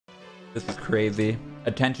This is crazy.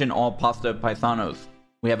 Attention all pasta paisanos.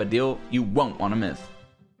 We have a deal you won't want to miss.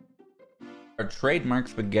 Our trademark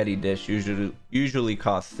spaghetti dish usually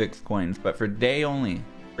costs 6 coins, but for today only,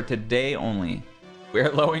 we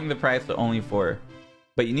are lowering the price to only 4.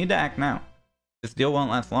 But you need to act now. This deal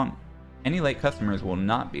won't last long. Any late customers will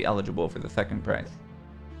not be eligible for the second price.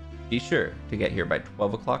 Be sure to get here by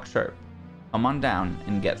 12 o'clock sharp. Come on down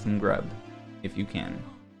and get some grub, if you can.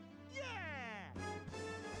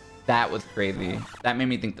 That was crazy. That made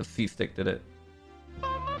me think the C-Stick did it.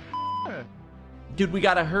 Dude, we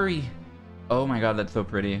gotta hurry. Oh my god, that's so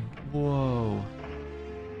pretty. Whoa.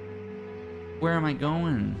 Where am I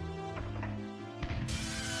going?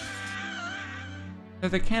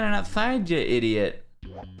 There's a cannon outside, you idiot.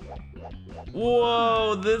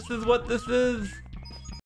 Whoa, this is what this is.